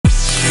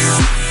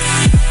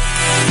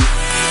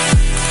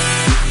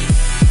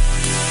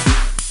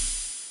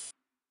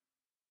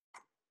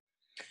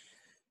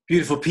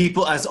Beautiful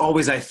people, as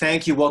always, I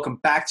thank you. Welcome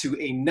back to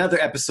another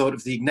episode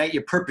of the Ignite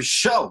Your Purpose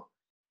show,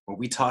 where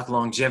we talk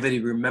longevity.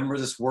 Remember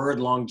this word,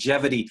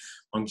 longevity.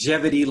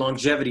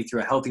 Longevity through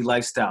a healthy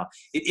lifestyle.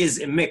 It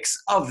is a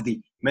mix of the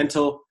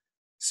mental,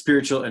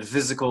 spiritual, and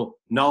physical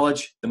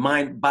knowledge, the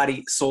mind,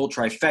 body, soul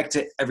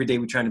trifecta. Every day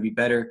we're trying to be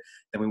better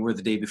than we were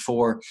the day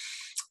before.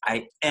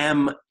 I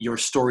am your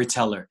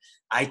storyteller.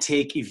 I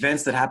take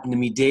events that happen to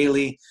me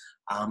daily,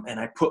 and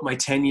I put my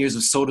 10 years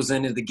of Soto's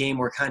into the game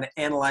where I kind of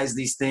analyze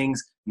these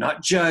things,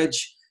 not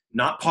judge,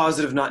 not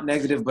positive, not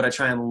negative, but I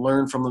try and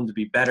learn from them to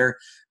be better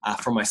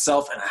for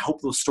myself. And I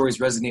hope those stories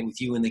resonate with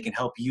you and they can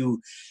help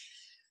you,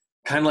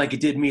 kind of like it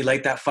did me,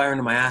 light that fire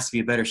into my ass to be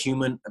a better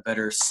human, a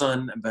better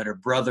son, a better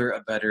brother,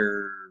 a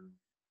better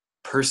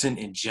person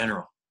in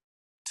general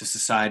to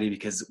society,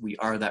 because we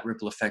are that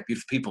ripple effect.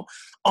 Beautiful people.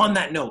 On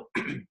that note,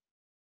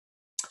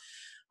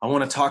 I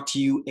want to talk to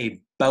you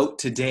about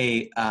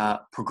today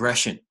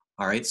progression.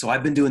 All right. So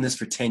I've been doing this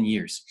for 10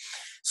 years.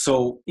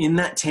 So in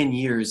that 10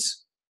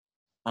 years,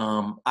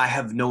 I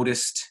have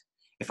noticed,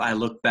 if I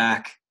look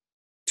back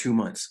 2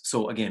 months.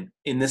 So again,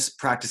 in this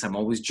practice, I'm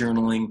always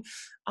journaling.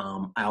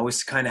 I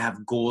always kind of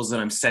have goals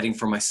that I'm setting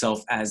for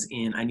myself, as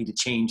in I need to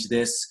change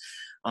this.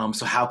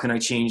 So how can I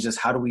change this?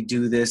 How do we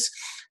do this?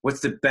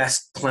 What's the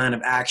best plan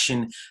of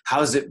action?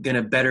 How is it going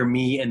to better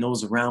me and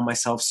those around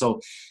myself? So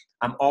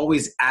I'm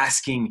always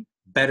asking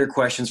better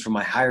questions for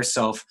my higher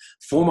self,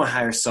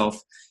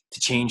 to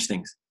change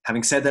things.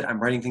 Having said that, I'm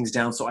writing things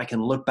down so I can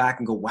look back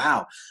and go,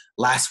 wow,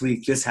 last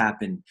week this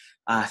happened.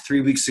 3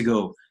 weeks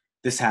ago,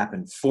 this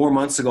happened. 4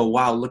 months ago,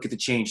 wow, look at the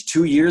change.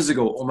 2 years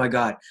ago, oh my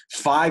God.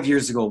 5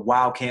 years ago,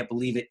 wow, can't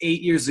believe it.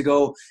 8 years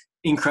ago,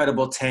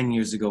 incredible. 10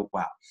 years ago,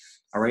 wow.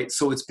 All right.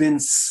 So it's been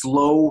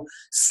slow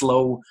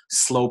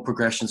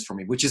progressions for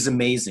me, which is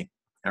amazing.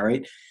 All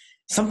right.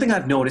 Something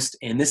I've noticed,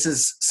 and this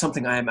is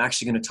something I am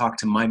actually going to talk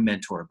to my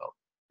mentor about.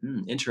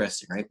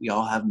 Interesting, right? We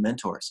all have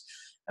mentors.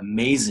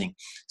 Amazing.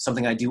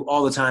 Something I do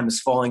all the time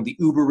is following the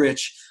uber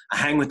rich. I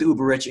hang with the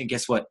uber rich, and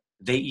guess what?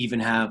 They even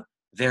have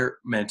their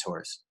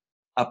mentors.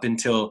 Up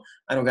until,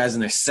 I know guys in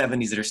their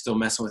 70s that are still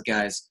messing with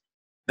guys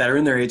that are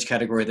in their age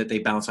category that they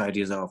bounce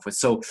ideas off with.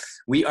 So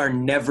we are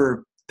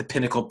never the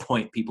pinnacle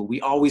point, people.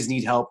 We always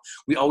need help.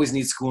 We always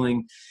need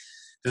schooling.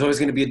 There's always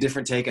going to be a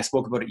different take. I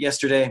spoke about it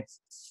yesterday.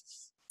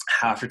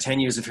 After 10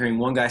 years of hearing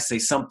one guy say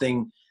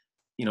something,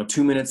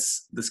 2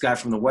 minutes, this guy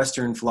from the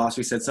Western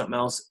philosophy said something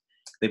else.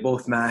 They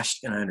both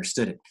mashed, and I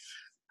understood it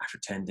after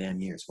 10 damn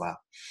years.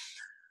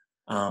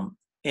 Wow.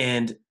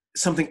 And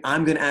something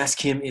I'm going to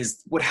ask him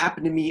is what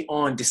happened to me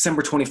on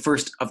December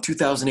 21st of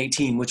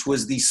 2018, which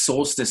was the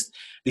solstice,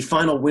 the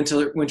final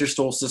winter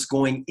solstice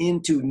going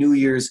into New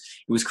Year's.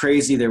 It was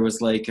crazy. There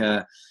was like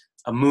a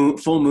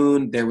full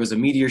moon. There was a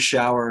meteor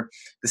shower.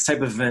 This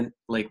type of event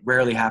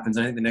rarely happens.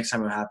 I think the next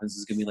time it happens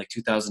is going to be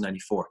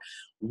 2094.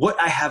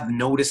 What I have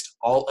noticed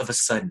all of a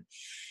sudden,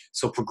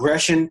 so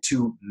progression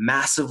to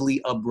massively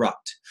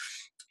abrupt,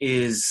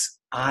 is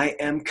I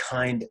am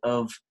kind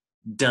of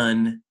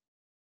done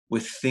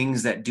with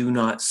things that do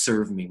not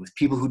serve me, with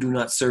people who do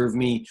not serve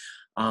me,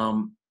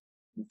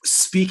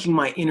 speaking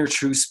my inner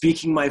truth,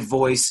 speaking my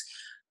voice,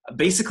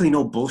 basically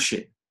no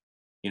bullshit.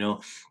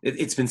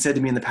 It's been said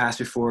to me in the past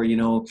before, you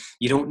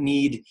don't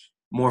need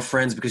more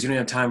friends because you don't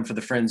have time for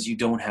the friends you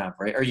don't have,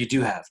 right? Or you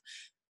do have.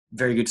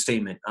 Very good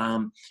statement.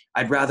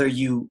 I'd rather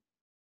you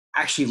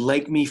actually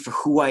like me for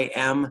who I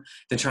am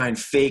than try and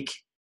fake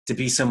to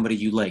be somebody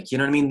you like. You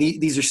know what I mean?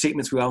 These are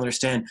statements we all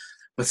understand,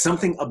 but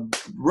something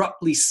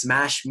abruptly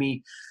smashed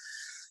me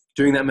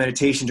during that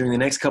meditation, during the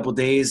next couple of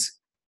days.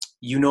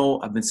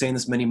 I've been saying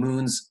this many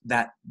moons,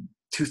 that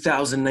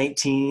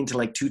 2019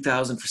 to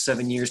 2000 for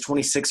 7 years,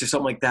 26 or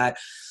something like that.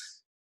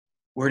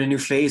 We're in a new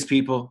phase,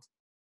 people.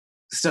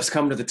 Stuff's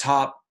coming to the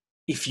top.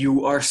 If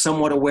you are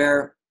somewhat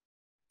aware,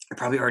 you're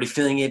probably already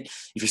feeling it.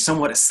 If you're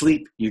somewhat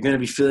asleep, you're going to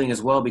be feeling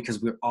as well,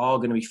 because we're all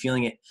going to be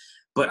feeling it.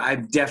 But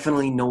I've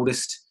definitely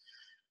noticed,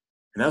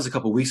 and that was a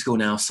couple of weeks ago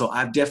now, so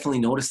I've definitely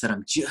noticed that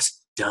I'm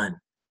just done.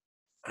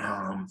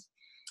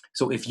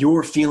 So if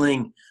you're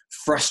feeling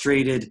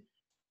frustrated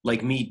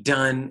like me,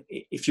 done,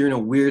 if you're in a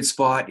weird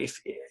spot, if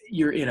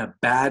you're in a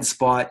bad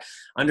spot,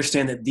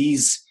 understand that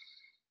these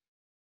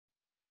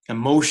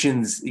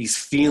emotions, these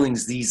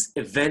feelings, these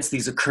events,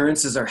 these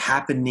occurrences are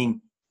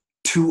happening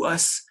to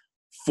us,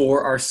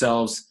 for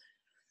ourselves,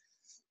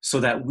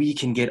 so that we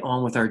can get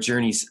on with our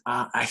journeys.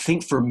 I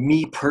think for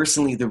me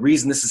personally, the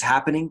reason this is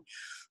happening,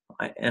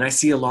 and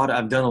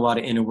I've done a lot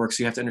of inner work,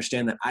 so you have to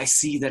understand that I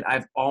see that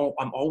I'm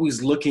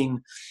always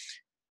looking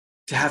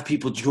to have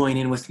people join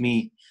in with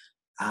me,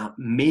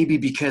 maybe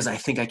because I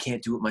think I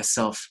can't do it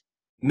myself.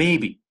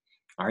 Maybe.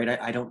 All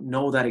right. I don't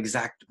know that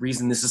exact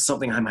reason. This is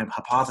something I'm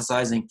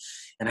hypothesizing.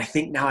 And I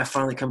think now I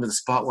finally come to the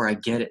spot where I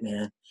get it,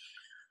 man.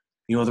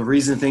 The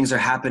reason things are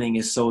happening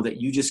is so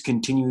that you just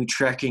continue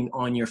trekking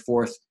on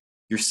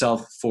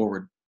yourself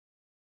forward.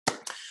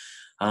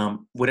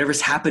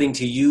 Whatever's happening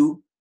to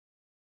you,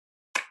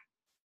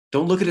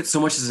 don't look at it so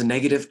much as a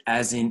negative,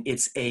 as in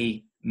it's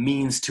a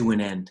means to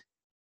an end.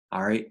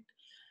 All right.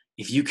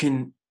 If you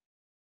can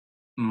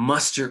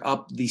muster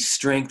up the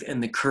strength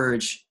and the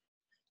courage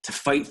to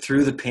fight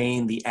through the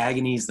pain, the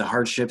agonies, the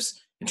hardships.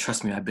 And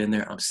trust me, I've been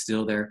there. I'm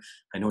still there.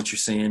 I know what you're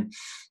saying.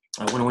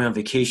 I went away on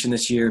vacation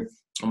this year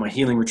on my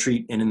healing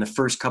retreat. And in the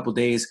first couple of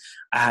days,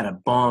 I had a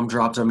bomb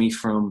dropped on me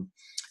from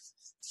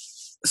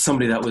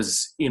somebody that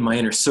was in my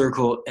inner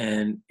circle.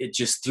 And it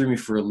just threw me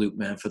for a loop,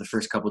 man, for the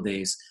first couple of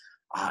days.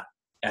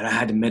 And I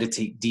had to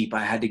meditate deep.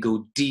 I had to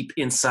go deep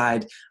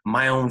inside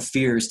my own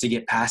fears to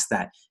get past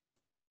that.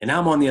 And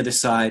now I'm on the other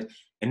side.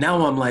 And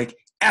now I'm like,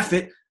 F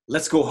it.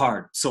 Let's go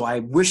hard. So I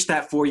wish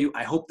that for you.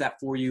 I hope that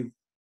for you.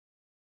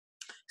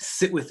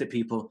 Sit with it,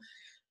 people.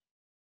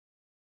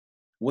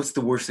 What's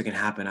the worst that can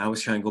happen? I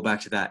always try and go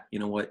back to that. You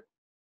know what?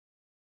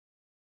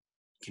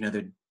 You can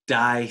either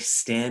die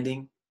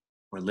standing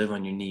or live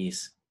on your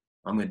knees.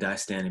 I'm going to die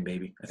standing,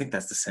 baby. I think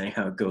that's the saying,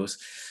 how it goes.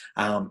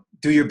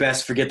 Do your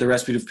best. Forget the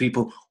rest of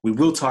people. We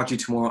will talk to you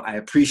tomorrow. I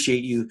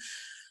appreciate you.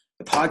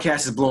 The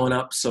podcast is blowing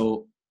up,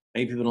 so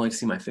maybe people don't like to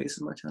see my face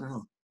as much. I don't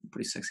know. I'm a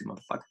pretty sexy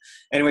motherfucker.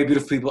 Anyway,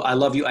 beautiful people, I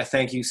love you. I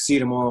thank you. See you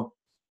tomorrow.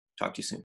 Talk to you soon.